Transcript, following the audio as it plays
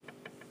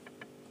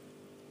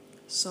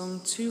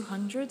Song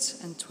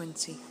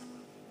 220.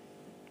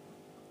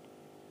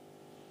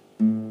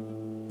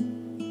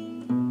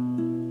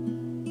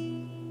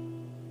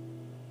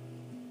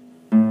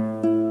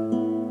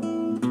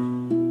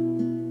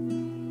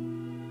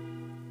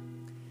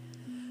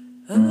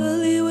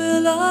 Early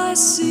will I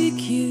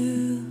seek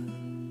you,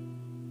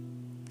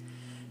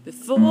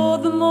 before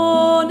the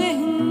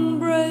morning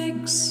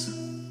breaks,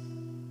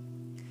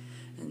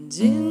 and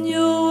in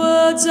your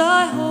words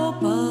I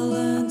hope I'll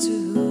learn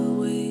to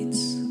wait.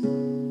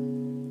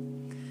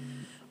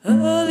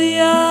 Early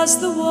as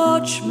the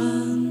watchman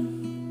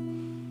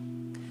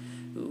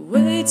who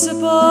waits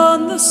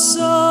upon the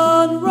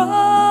sunrise,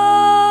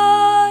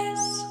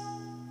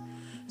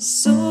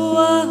 so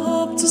I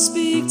hope to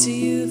speak to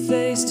you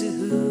face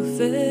to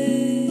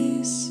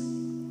face,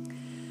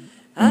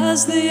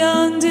 as the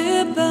young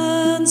deer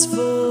pants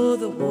for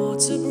the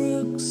water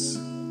brooks,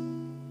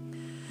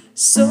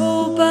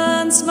 so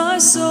pants my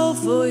soul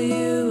for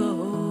you,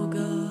 O God.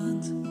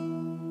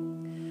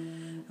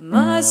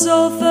 My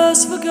soul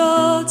thirsts for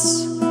God,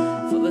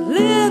 for the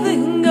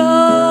living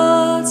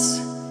God.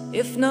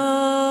 If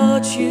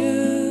not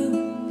you,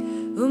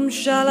 whom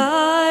shall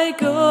I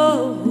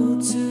go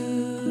to?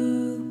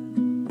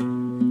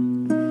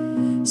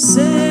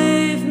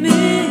 Save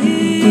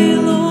me,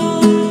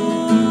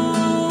 Lord,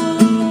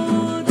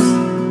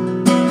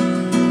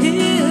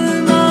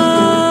 hear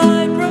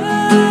my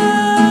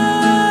prayer,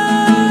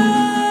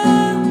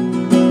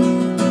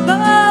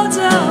 bow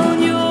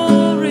down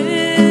your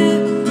ear,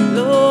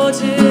 Lord,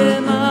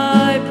 hear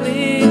my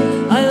plea,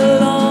 I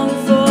long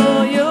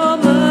for your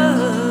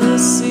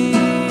mercy.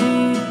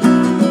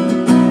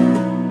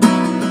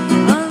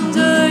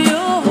 Under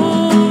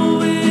your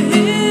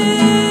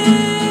wings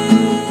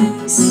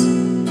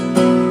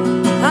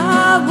I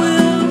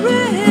will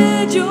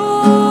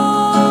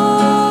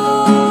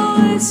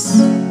rejoice.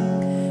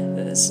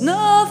 There's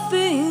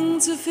nothing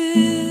to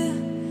fear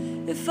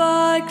if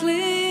I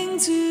cling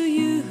to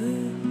you.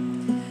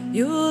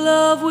 Your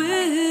love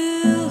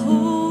will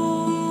hold.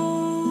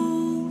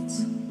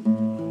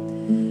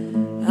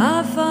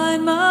 I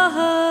find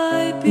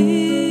my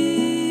peace.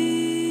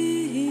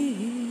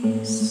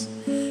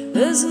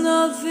 There's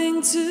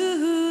nothing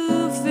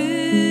to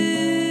fear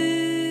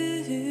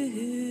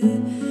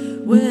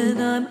when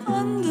I'm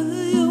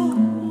under your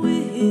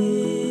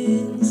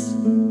wings.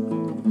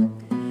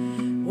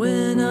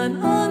 When I'm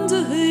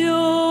under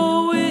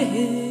your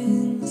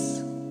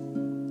wings.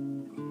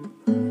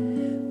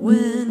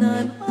 When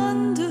I'm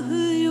under